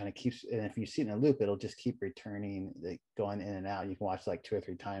blue and kind of keeps, and if you see it in a loop, it'll just keep returning, like going in and out. You can watch like 2 or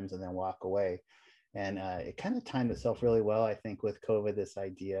 3 times and then walk away. And it kind of timed itself really well, I think, with COVID, this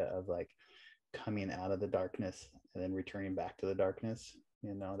idea of like coming out of the darkness and then returning back to the darkness.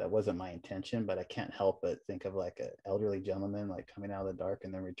 You know, that wasn't my intention, but I can't help but think of like an elderly gentleman like coming out of the dark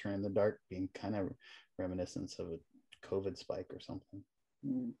and then returning to the dark, being kind of reminiscent of a COVID spike or something.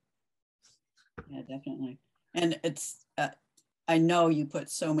 Mm. Yeah, definitely. And it's, I know you put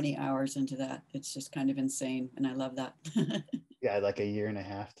so many hours into that. It's just kind of insane. And I love that. Yeah, like a year and a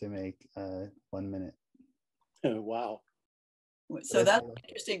half to make 1 minute. Oh, wow. So that's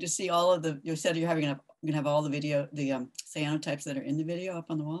interesting to see all of the, you said you're going to have all the video, the cyanotypes that are in the video up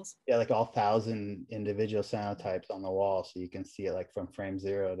on the walls? Yeah, like all 1,000 individual cyanotypes on the wall. So you can see it like from frame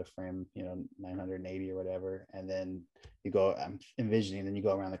 0 to frame, 980 or whatever. And then you go, I'm envisioning, then you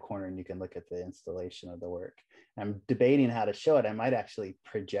go around the corner and you can look at the installation of the work. I'm debating how to show it. I might actually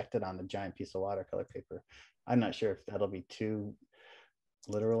project it on a giant piece of watercolor paper. I'm not sure if that'll be too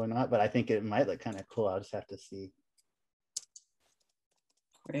literal or not, but I think it might look kind of cool. I'll just have to see.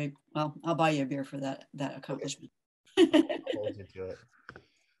 Great. Well, I'll buy you a beer for that accomplishment. I'll hold you to it.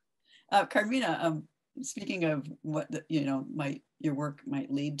 Carmina, speaking of what your work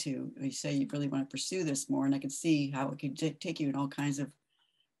might lead to, you say you really want to pursue this more, and I can see how it could take you in all kinds of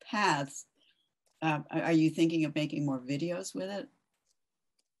paths. Are you thinking of making more videos with it?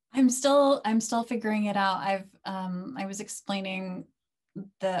 I'm still figuring it out. I was explaining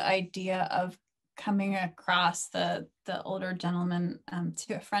the idea of coming across the older gentleman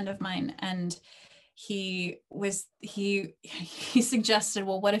to a friend of mine, and he suggested,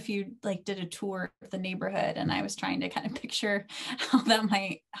 well, what if you like did a tour of the neighborhood? And I was trying to kind of picture how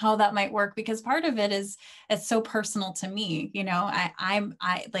that might work, because part of it is, it's so personal to me. I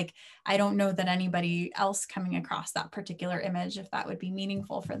don't know that anybody else coming across that particular image, if that would be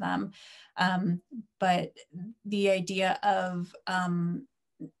meaningful for them. But the idea of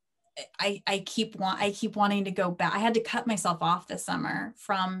I keep wanting to go back. I had to cut myself off this summer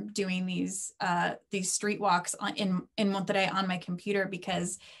from doing these street walks in Monterrey on my computer,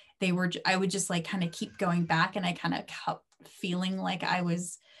 because I would just like kind of keep going back, and I kind of kept feeling like I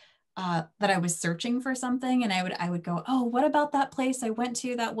was searching for something, and I would go, oh, what about that place I went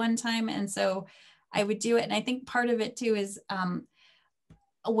to that one time? And so I would do it. And I think part of it too is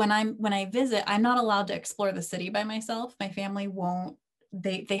when I visit, I'm not allowed to explore the city by myself. My family won't.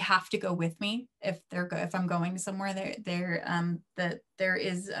 They have to go with me if I'm going somewhere. That there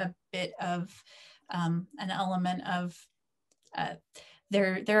is a bit of an element of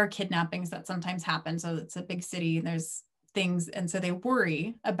there are kidnappings that sometimes happen. So it's a big city, and there's things, and so they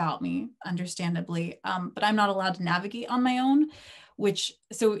worry about me, understandably. But I'm not allowed to navigate on my own,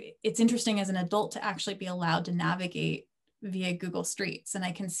 so it's interesting as an adult to actually be allowed to navigate via Google Streets, and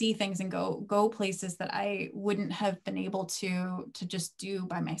I can see things and go places that I wouldn't have been able to just do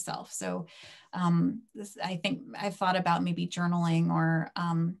by myself. So I think I've thought about maybe journaling, or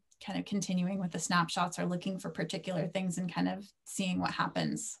kind of continuing with the snapshots, or looking for particular things and kind of seeing what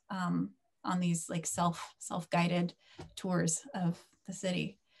happens on these like self-guided tours of the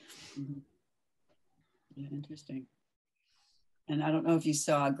city. Mm-hmm. Yeah, interesting. And I don't know if you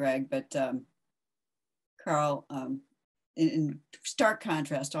saw, Greg, but Carl, in stark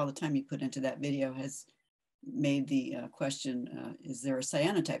contrast, all the time you put into that video has made the question, is there a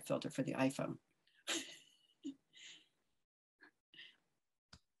cyanotype filter for the iPhone?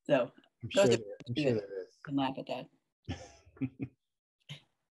 So I'm sure there is. Can laugh at that.